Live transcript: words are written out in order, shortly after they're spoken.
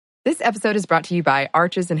This episode is brought to you by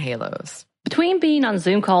Arches and Halos. Between being on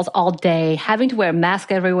Zoom calls all day, having to wear a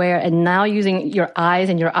mask everywhere, and now using your eyes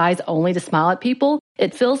and your eyes only to smile at people,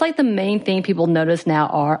 it feels like the main thing people notice now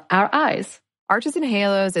are our eyes. Arches and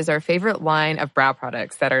Halos is our favorite line of brow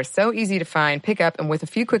products that are so easy to find, pick up, and with a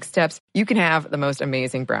few quick steps, you can have the most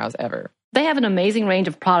amazing brows ever. They have an amazing range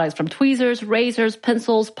of products from tweezers, razors,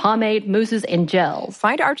 pencils, pomade, mousses, and gels.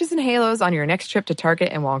 Find Arches and Halos on your next trip to Target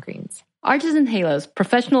and Walgreens. Arches and Halos,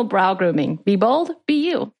 professional brow grooming. Be bold, be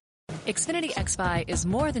you. Xfinity XFi is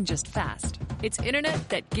more than just fast. It's internet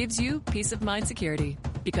that gives you peace of mind security.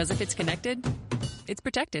 Because if it's connected, it's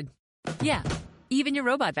protected. Yeah, even your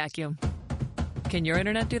robot vacuum. Can your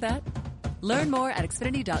internet do that? Learn more at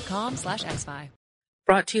xfinity.com/xfi.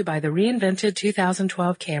 Brought to you by the reinvented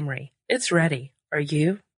 2012 Camry. It's ready. Are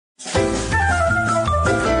you?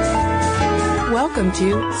 Welcome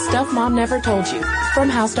to Stuff Mom Never Told You from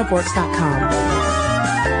HowStuffWorks.com.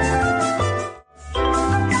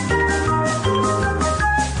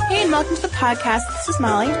 Hey, and welcome to the podcast. This is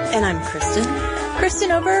Molly. And I'm Kristen.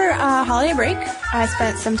 Kristen, over holiday break, I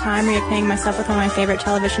spent some time reacquainting myself with one of my favorite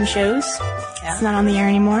television shows. Yeah. It's not on the air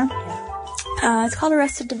anymore. Yeah. It's called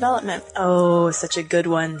Arrested Development. Oh, such a good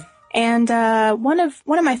one. And one of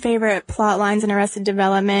my favorite plot lines in Arrested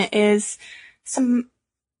Development is some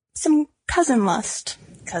cousin lust.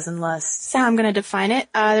 Cousin lust. That's how I'm going to define it.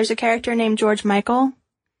 There's a character named George Michael.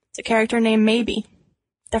 It's a character named Maybe.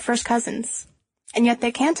 They're first cousins. And yet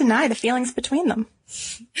they can't deny the feelings between them.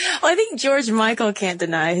 Well, I think George Michael can't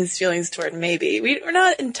deny his feelings toward Maybe. We're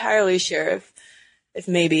not entirely sure if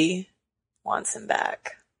Maybe wants him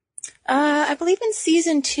back. I believe in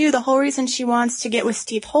season 2, the whole reason she wants to get with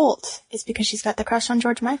Steve Holt is because she's got the crush on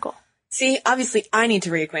George Michael. See, obviously I need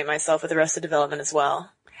to reacquaint myself with Arrested Development as well.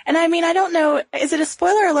 And I mean, I don't know, is it a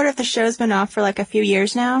spoiler alert if the show's been off for like a few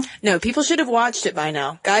years now? No, people should have watched it by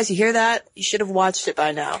now. Guys, you hear that? You should have watched it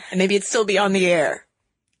by now. And maybe it'd still be on the air.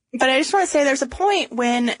 But I just want to say there's a point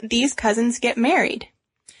when these cousins get married.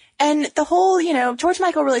 And the whole, George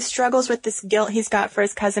Michael really struggles with this guilt he's got for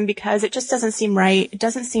his cousin because it just doesn't seem right. It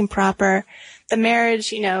doesn't seem proper. The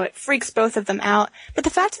marriage, it freaks both of them out. But the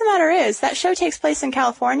fact of the matter is that show takes place in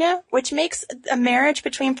California, which makes a marriage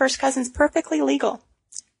between first cousins perfectly legal.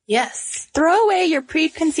 Yes. Throw away your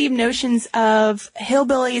preconceived notions of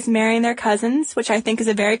hillbillies marrying their cousins, which I think is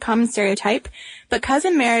a very common stereotype. But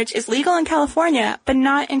cousin marriage is legal in California, but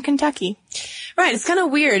not in Kentucky. Right. It's kind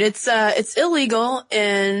of weird. It's illegal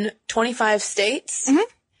in 25 states,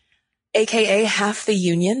 aka half the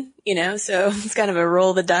union, so it's kind of a roll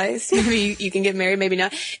of the dice. Maybe you can get married, maybe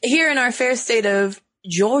not. Here in our fair state of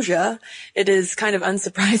Georgia, it is kind of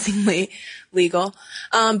unsurprisingly legal.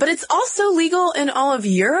 But it's also legal in all of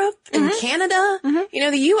Europe and Canada.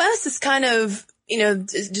 The U.S. is kind of,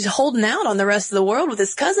 just holding out on the rest of the world with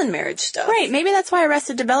this cousin marriage stuff. Right. Maybe that's why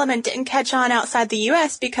Arrested Development didn't catch on outside the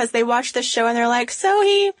U.S. because they watched this show and they're like, so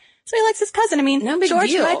he likes his cousin. I mean, no big George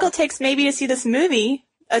deal. Michael takes Maybe to see this movie.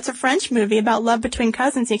 It's a French movie about love between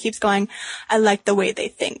cousins. And he keeps going, I like the way they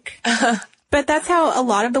think. But that's how a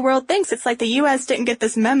lot of the world thinks. It's like the U.S. didn't get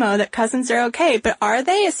this memo that cousins are okay. But are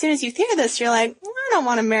they? As soon as you hear this, you're like, I don't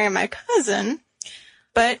want to marry my cousin.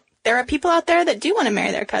 But there are people out there that do want to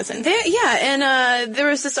marry their cousin. And there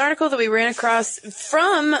was this article that we ran across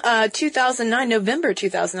from 2009, November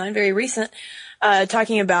 2009, very recent,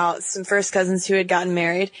 talking about some first cousins who had gotten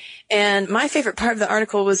married. And my favorite part of the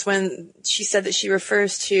article was when she said that she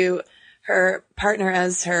refers to her partner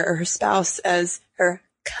as her spouse as her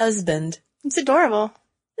husband. It's adorable.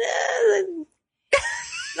 I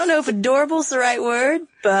don't know if adorable's the right word,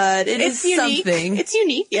 but it's unique. Something. It's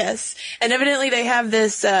unique, yes. And evidently they have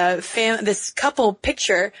this this couple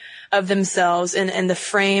picture of themselves, and the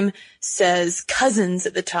frame says cousins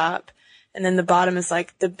at the top, and then the bottom is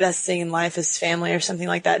like the best thing in life is family or something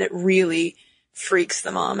like that. It really freaks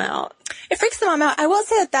the mom out. It freaks the mom out. I will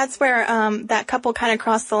say that that's where that couple kind of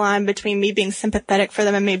crossed the line between me being sympathetic for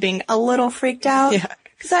them and me being a little freaked out. Yeah.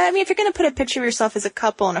 Because, if you're going to put a picture of yourself as a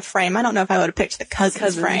couple in a frame, I don't know if I would have picked the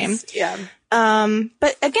cousins frame. Yeah.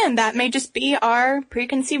 But again, that may just be our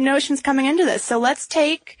preconceived notions coming into this. So let's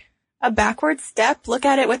take a backward step, look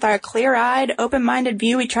at it with our clear-eyed, open-minded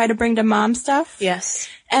view we try to bring to mom stuff. Yes.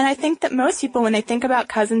 And I think that most people, when they think about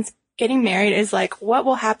cousins getting married, is like, what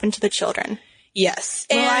will happen to the children? Yes.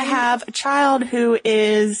 Will I have a child who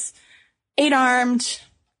is 8-armed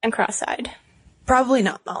and cross-eyed? Probably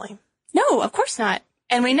not, Molly. No, of course not.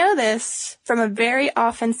 And we know this from a very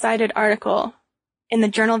often cited article in the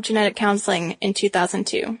Journal of Genetic Counseling in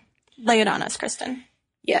 2002. Lay it on us, Kristen.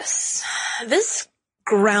 Yes. This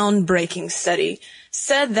groundbreaking study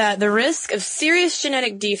said that the risk of serious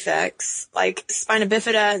genetic defects like spina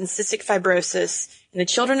bifida and cystic fibrosis in the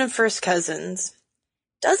children of first cousins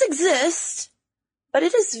does exist, but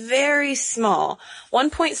it is very small,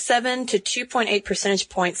 1.7 to 2.8 percentage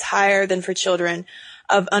points higher than for children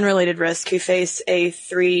of unrelated risk who face a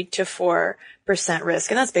 3 to 4%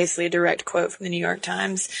 risk. And that's basically a direct quote from the New York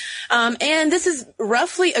Times. And this is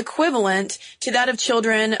roughly equivalent to that of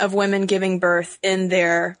children of women giving birth in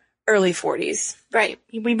their early 40s. Right.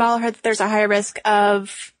 We've all heard that there's a higher risk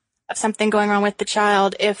of something going wrong with the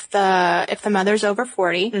child if the mother's over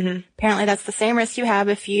 40. Mm-hmm. Apparently that's the same risk you have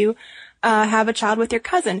if you have a child with your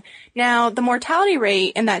cousin. Now, the mortality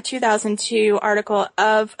rate in that 2002 article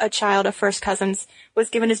of a child of first cousins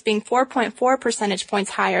was given as being 4.4 percentage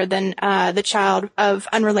points higher than the child of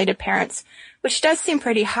unrelated parents, which does seem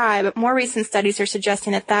pretty high, but more recent studies are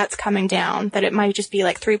suggesting that that's coming down, that it might just be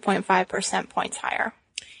like 3.5% points higher.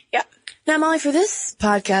 Yeah. Now, Molly, for this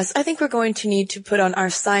podcast, I think we're going to need to put on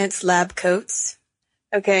our science lab coats,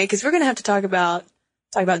 okay? Because we're going to have to talk about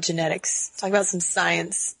genetics, talk about some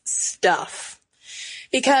science stuff.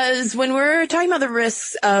 Because when we're talking about the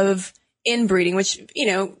risks of inbreeding, which,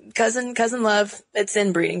 cousin love, it's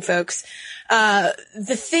inbreeding, folks.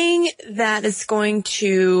 The thing that is going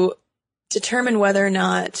to determine whether or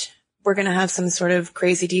not we're going to have some sort of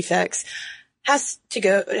crazy defects has to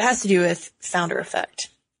do with founder effect.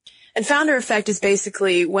 And founder effect is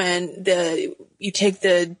basically when you take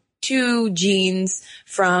the two genes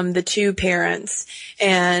from the two parents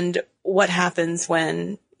and what happens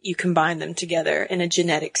when you combine them together in a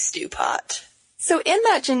genetic stew pot. So in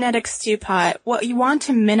that genetic stew pot, what you want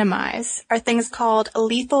to minimize are things called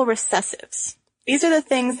lethal recessives. These are the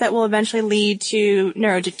things that will eventually lead to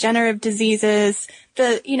neurodegenerative diseases,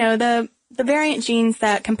 the variant genes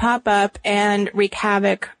that can pop up and wreak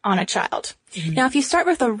havoc on a child. Mm-hmm. Now, if you start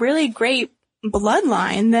with a really great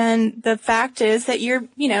bloodline, then the fact is that you're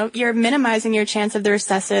minimizing your chance of the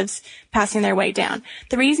recessives passing their way down.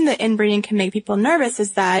 The reason that inbreeding can make people nervous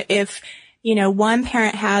is that if, one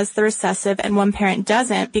parent has the recessive and one parent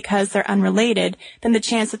doesn't because they're unrelated, then the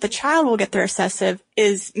chance that the child will get the recessive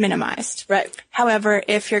is minimized. Right. However,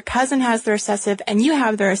 if your cousin has the recessive and you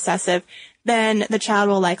have the recessive, then the child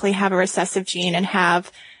will likely have a recessive gene and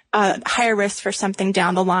have higher risk for something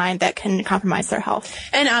down the line that can compromise their health.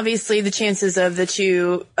 And obviously the chances of the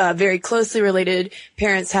two very closely related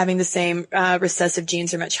parents having the same recessive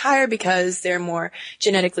genes are much higher because they're more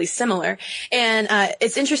genetically similar. And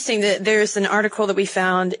it's interesting that there's an article that we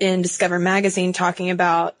found in Discover Magazine talking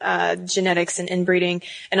about genetics and inbreeding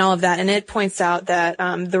and all of that. And it points out that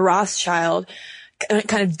the Rothschild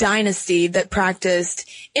kind of dynasty that practiced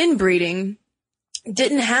inbreeding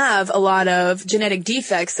didn't have a lot of genetic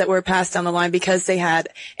defects that were passed down the line because they had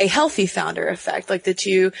a healthy founder effect. Like the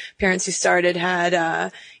two parents who started had,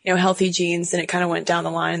 healthy genes, and it kind of went down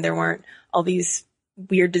the line and there weren't all these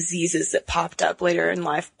weird diseases that popped up later in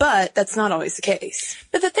life. But that's not always the case.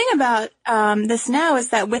 But the thing about this now is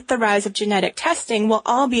that with the rise of genetic testing, we'll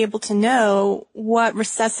all be able to know what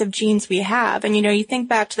recessive genes we have. And, you think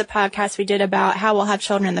back to the podcast we did about how we'll have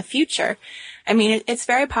children in the future. I mean, it's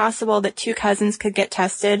very possible that two cousins could get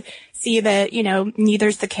tested, see that,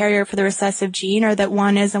 neither's the carrier for the recessive gene or that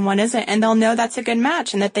one is and one isn't, and they'll know that's a good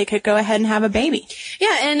match and that they could go ahead and have a baby.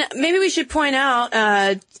 Yeah, and maybe we should point out,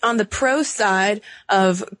 on the pro side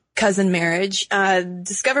of cousin marriage,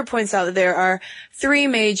 Discover points out that there are three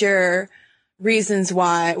major reasons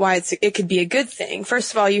why it could be a good thing.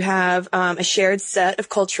 First of all, you have a shared set of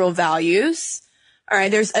cultural values. All right,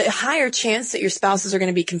 there's a higher chance that your spouses are going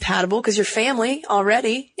to be compatible because you're family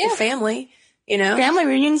already. Yeah. Your family, Family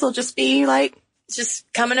reunions will just be like just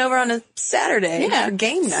coming over on a Saturday for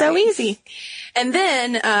game night. So easy. And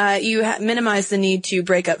then you minimize the need to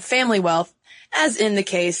break up family wealth, as in the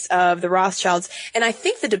case of the Rothschilds. And I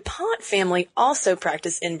think the DuPont family also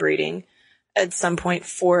practiced inbreeding at some point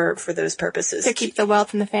for those purposes. To keep the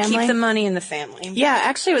wealth in the family? Keep the money in the family. Yeah,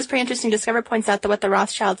 actually it was pretty interesting. Discover points out that what the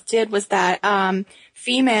Rothschilds did was that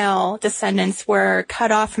female descendants were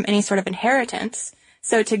cut off from any sort of inheritance.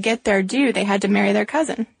 So to get their due, they had to marry their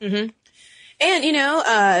cousin. Mm-hmm.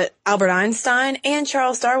 And, Albert Einstein and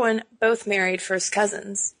Charles Darwin both married first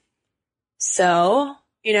cousins. So,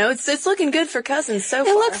 it's looking good for cousins so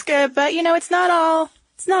far. It looks good, but, it's not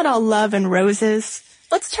all love and roses.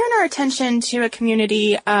 Let's turn our attention to a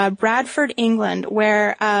community, Bradford, England,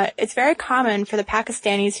 where it's very common for the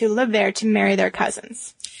Pakistanis who live there to marry their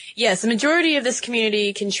cousins. Yes, the majority of this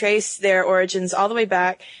community can trace their origins all the way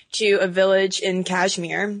back to a village in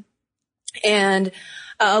Kashmir. And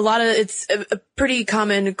it's a pretty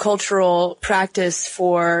common cultural practice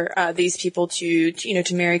for these people to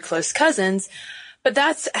marry close cousins. But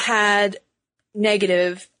that's had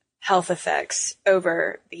negative health effects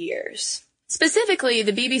over the years. Specifically,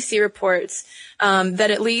 the BBC reports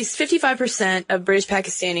that at least 55% of British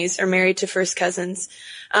Pakistanis are married to first cousins,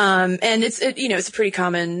 and it's pretty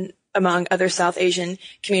common among other South Asian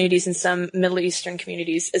communities and some Middle Eastern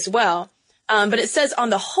communities as well. But it says on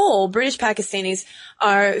the whole, British Pakistanis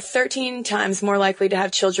are 13 times more likely to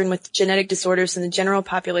have children with genetic disorders than the general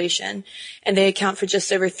population, and they account for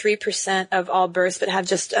just over 3% of all births, but have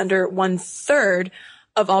just under 1/3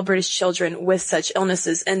 of all British children with such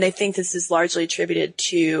illnesses, and they think this is largely attributed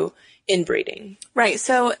to inbreeding. Right.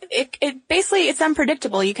 So it basically, it's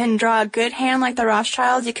unpredictable. You can draw a good hand like the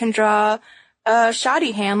Rothschilds. You can draw a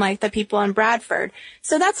shoddy hand like the people in Bradford.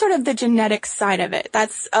 So that's sort of the genetic side of it.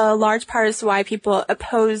 That's a large part of why people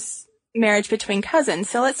oppose marriage between cousins.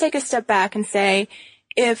 So let's take a step back and say,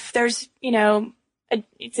 if there's,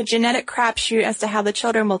 it's a genetic crapshoot as to how the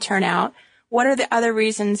children will turn out, what are the other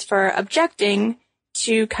reasons for objecting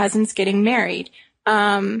to cousins getting married?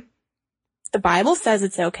 The Bible says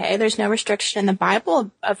it's okay. There's no restriction in the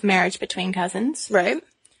Bible of marriage between cousins. Right.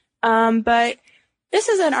 But this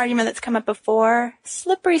is an argument that's come up before.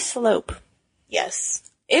 Slippery slope. Yes.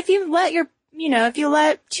 If you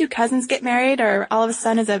let two cousins get married, or all of a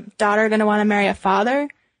sudden is a daughter going to want to marry a father?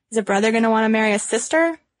 Is a brother going to want to marry a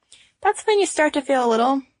sister? That's when you start to feel a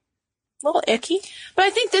little icky. But I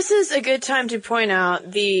think this is a good time to point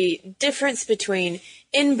out the difference between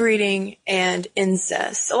inbreeding and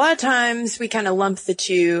incest. A lot of times we kind of lump the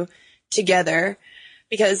two together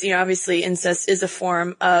because, obviously incest is a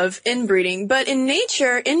form of inbreeding. But in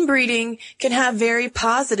nature, inbreeding can have very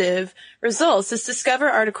positive results. This Discover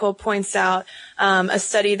article points out a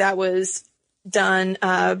study that was done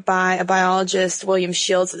by a biologist, William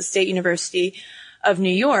Shields, at the State University of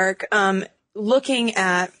New York, looking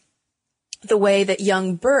at the way that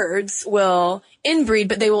young birds will inbreed,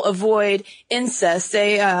 but they will avoid incest.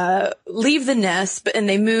 They leave the nest, and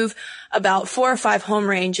they move about 4 or 5 home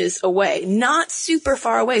ranges away, not super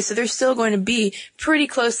far away. So they're still going to be pretty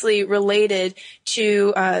closely related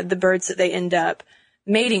to the birds that they end up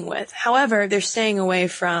mating with. However, they're staying away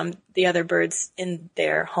from the other birds in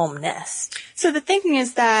their home nest. So the thinking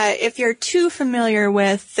is that if you're too familiar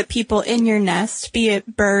with the people in your nest, be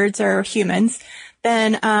it birds or humans,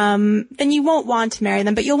 then you won't want to marry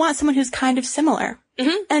them, but you'll want someone who's kind of similar.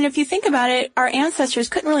 Mm-hmm. And if you think about it, our ancestors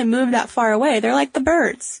couldn't really move that far away. They're like the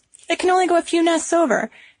birds. They can only go a few nests over.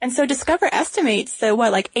 And so Discover estimates that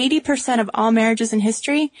 80% of all marriages in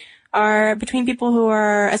history are between people who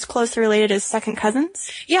are as closely related as second cousins.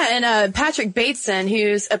 Yeah, and Patrick Bateson,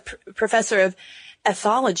 who's a professor of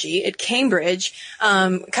ethology at Cambridge,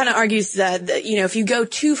 kind of argues that, if you go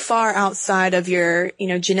too far outside of your,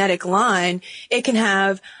 genetic line, it can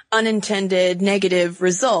have unintended negative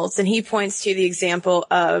results. And he points to the example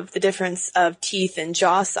of the difference of teeth and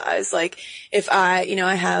jaw size. Like if I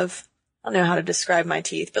don't know how to describe my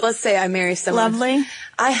teeth, but let's say I marry someone. Lovely.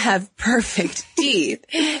 I have perfect teeth.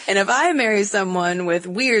 And if I marry someone with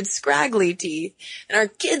weird, scraggly teeth, and our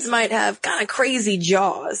kids might have kind of crazy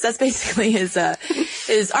jaws. That's basically his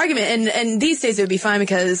argument. And these days it would be fine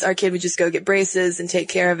because our kid would just go get braces and take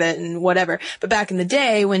care of it and whatever. But back in the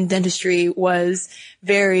day when dentistry was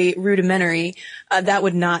very rudimentary, that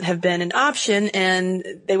would not have been an option, and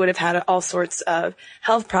they would have had all sorts of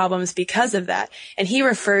health problems because of that. And he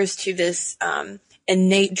refers to this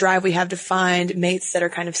innate drive we have to find mates that are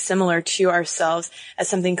kind of similar to ourselves as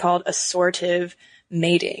something called assortative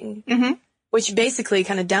mating, mm-hmm. which basically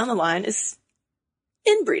kind of down the line is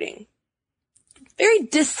inbreeding. Very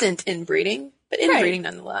distant inbreeding, but inbreeding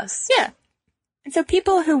nonetheless. Yeah. And so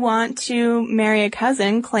people who want to marry a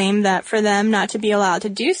cousin claim that for them not to be allowed to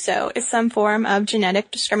do so is some form of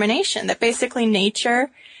genetic discrimination, that basically nature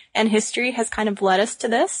and history has kind of led us to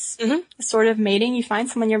this sort of mating. You find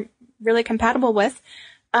someone you're really compatible with,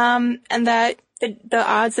 and that the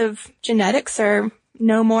odds of genetics are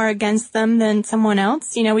no more against them than someone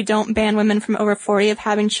else. We don't ban women from over 40 of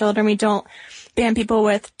having children. We don't ban people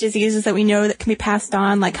with diseases that we know that can be passed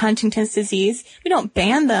on, like Huntington's disease. We don't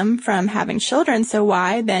ban them from having children. So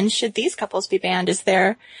why then should these couples be banned? Is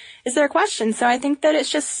there a question? So I think that it's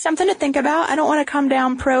just something to think about. I don't want to come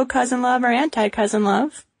down pro cousin love or anti cousin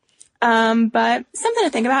love. But something to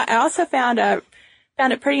think about. I also found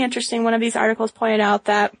it pretty interesting. One of these articles pointed out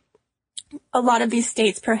that a lot of these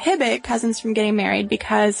states prohibit cousins from getting married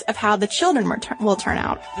because of how the children will turn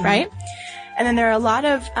out, right? And then there are a lot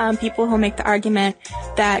of people who make the argument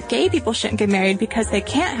that gay people shouldn't get married because they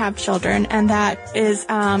can't have children, and that is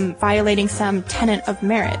violating some tenet of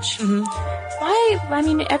marriage. Mm-hmm. Why? I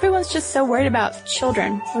mean, everyone's just so worried about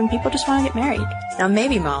children when people just want to get married. Now,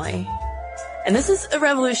 maybe, Molly, And this is a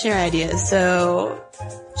revolutionary idea, so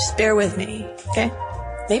just bear with me, okay?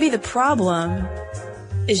 Maybe the problem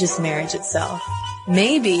is just marriage itself.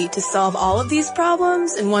 Maybe to solve all of these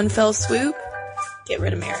problems in one fell swoop, get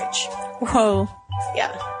rid of marriage. Whoa.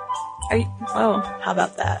 Yeah. Whoa. How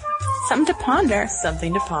about that? Something to ponder.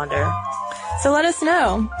 Something to ponder. So let us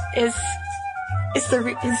know. Is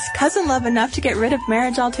cousin love enough to get rid of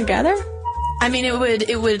marriage altogether? I mean, it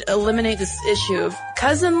would eliminate this issue of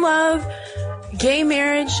cousin love, gay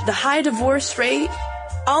marriage, the high divorce rate,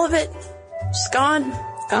 all of it just gone.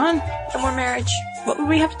 Gone. No more marriage. What would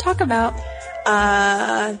we have to talk about?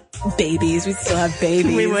 Babies. We'd still have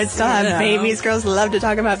babies. We would still have babies. Girls love to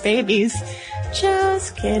talk about babies.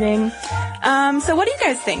 Just kidding. So what do you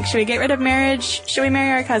guys think? Should we get rid of marriage? Should we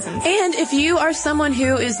marry our cousins? And if you are someone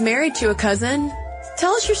who is married to a cousin,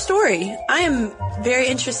 tell us your story. I am very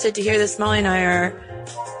interested to hear this. Molly and I are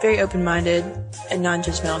very open-minded and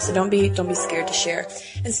non-judgmental, so don't be scared to share.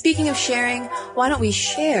 And speaking of sharing, why don't we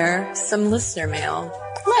share some listener mail?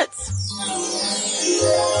 Let's.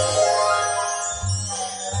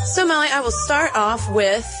 So, Molly, I will start off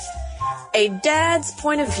with a dad's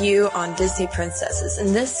point of view on Disney princesses.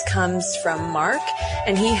 And this comes from Mark,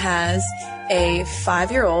 and he has a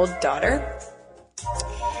 5-year-old daughter.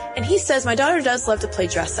 And he says, my daughter does love to play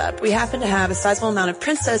dress up. We happen to have a sizable amount of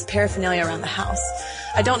princess paraphernalia around the house.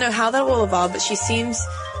 I don't know how that will evolve, but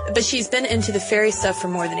she's been into the fairy stuff for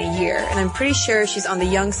more than a year, and I'm pretty sure she's on the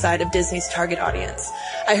young side of Disney's target audience.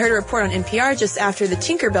 I heard a report on NPR just after the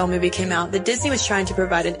Tinkerbell movie came out that Disney was trying to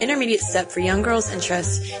provide an intermediate step for young girls'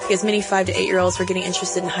 interests because many 5 to 8-year-olds were getting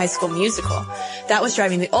interested in High School Musical. That was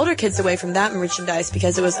driving the older kids away from that merchandise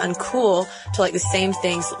because it was uncool to like the same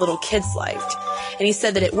things that little kids liked. And he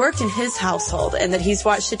said that it worked in his household and that he's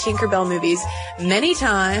watched the Tinkerbell movies many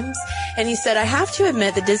times. And he said, I have to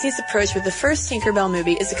admit that Disney's approach with the first Tinkerbell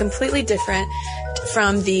movie is completely different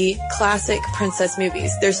from the classic princess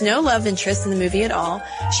movies. There's no love interest in the movie at all.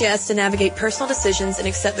 She has to navigate personal decisions and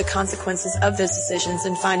accept the consequences of those decisions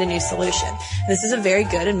and find a new solution. And this is a very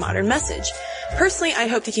good and modern message. Personally, I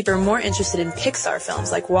hope to keep her more interested in Pixar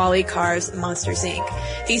films like WALL-E, Cars, and Monsters,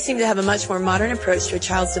 Inc. These seem to have a much more modern approach to a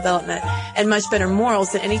child's development and much better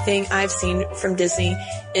morals than anything I've seen from Disney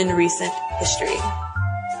in recent history.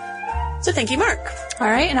 So thank you, Mark. All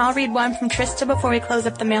right, and I'll read one from Trista before we close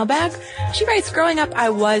up the mailbag. She writes, growing up,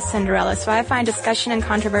 I was Cinderella, so I find discussion and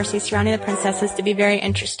controversy surrounding the princesses to be very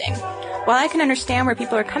interesting. While I can understand where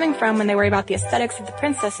people are coming from when they worry about the aesthetics of the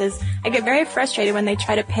princesses, I get very frustrated when they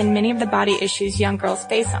try to pin many of the body issues young girls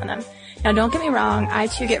face on them. Now, don't get me wrong, I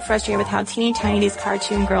too get frustrated with how teeny tiny these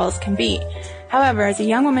cartoon girls can be. However, as a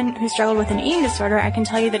young woman who struggled with an eating disorder, I can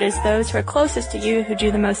tell you that it is those who are closest to you who do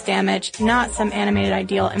the most damage, not some animated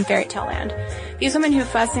ideal in fairy tale land. These women who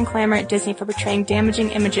fuss and clamor at Disney for portraying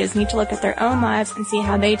damaging images need to look at their own lives and see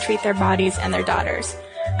how they treat their bodies and their daughters.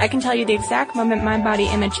 I can tell you the exact moment my body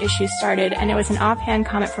image issues started, and it was an offhand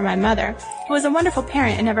comment from my mother, who was a wonderful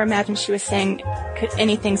parent and never imagined she was saying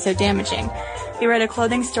anything so damaging. We were at a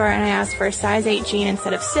clothing store and I asked for a size 8 jean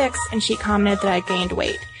instead of 6, and she commented that I gained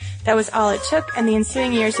weight. That was all it took, and the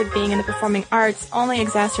ensuing years of being in the performing arts only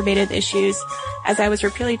exacerbated the issues, as I was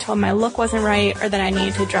repeatedly told my look wasn't right or that I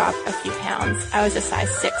needed to drop a few pounds. I was a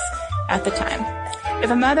size 6 at the time.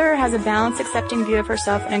 If a mother has a balanced, accepting view of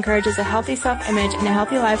herself and encourages a healthy self-image and a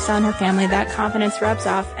healthy lifestyle in her family, that confidence rubs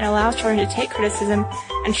off and allows children to take criticism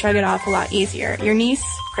and shrug it off a lot easier. Your niece,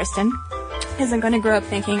 Kristen, isn't going to grow up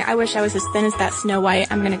thinking, I wish I was as thin as that Snow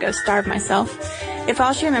White, I'm going to go starve myself, if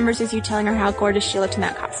all she remembers is you telling her how gorgeous she looked in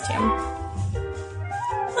that costume.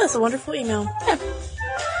 Well, that's a wonderful email. Yeah.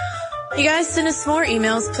 You guys send us more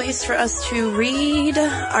emails, please, for us to read.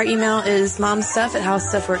 Our email is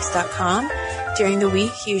momstuff@howstuffworks.com. During the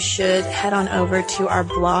week, you should head on over to our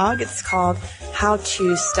blog. It's called How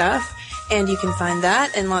To Stuff, and you can find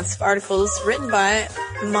that and lots of articles written by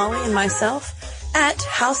Molly and myself at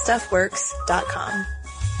howstuffworks.com.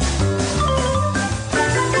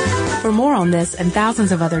 For more on this and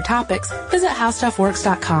thousands of other topics, visit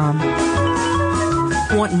howstuffworks.com.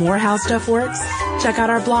 Want more How Stuff Works? Check out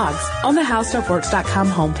our blogs on the howstuffworks.com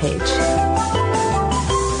homepage.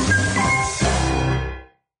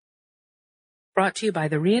 Brought to you by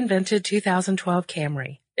the reinvented 2012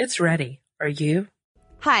 Camry. It's ready. Are you?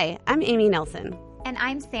 Hi, I'm Amy Nelson. And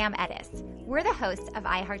I'm Sam Edis. We're the hosts of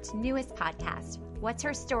iHeart's newest podcast, What's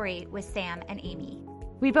Her Story with Sam and Amy.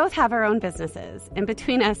 We both have our own businesses, and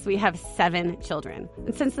between us, we have 7 children.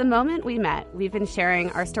 And since the moment we met, we've been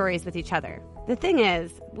sharing our stories with each other. The thing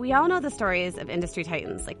is, we all know the stories of industry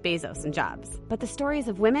titans like Bezos and Jobs, but the stories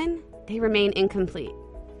of women, they remain incomplete.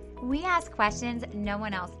 We ask questions no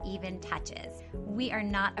one else even touches. We are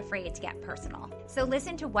not afraid to get personal. So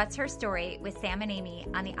listen to What's Her Story with Sam and Amy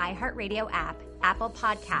on the iHeartRadio app, Apple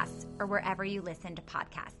Podcasts, or wherever you listen to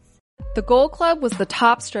podcasts. The Gold Club was the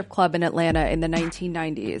top strip club in Atlanta in the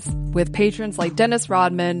 1990s, with patrons like Dennis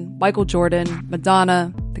Rodman, Michael Jordan,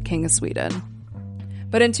 Madonna, the King of Sweden.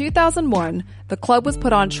 But in 2001, the club was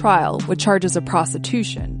put on trial with charges of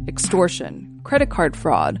prostitution, extortion, credit card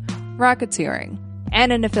fraud, racketeering,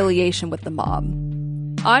 and an affiliation with the mob.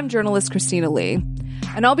 I'm journalist Christina Lee,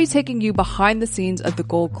 and I'll be taking you behind the scenes of the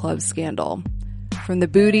Gold Club scandal, from the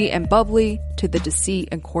booty and bubbly to the deceit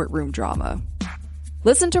and courtroom drama.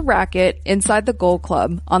 Listen to Racket Inside the Gold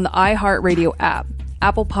Club on the iHeartRadio app,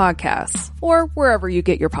 Apple Podcasts, or wherever you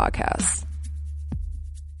get your podcasts.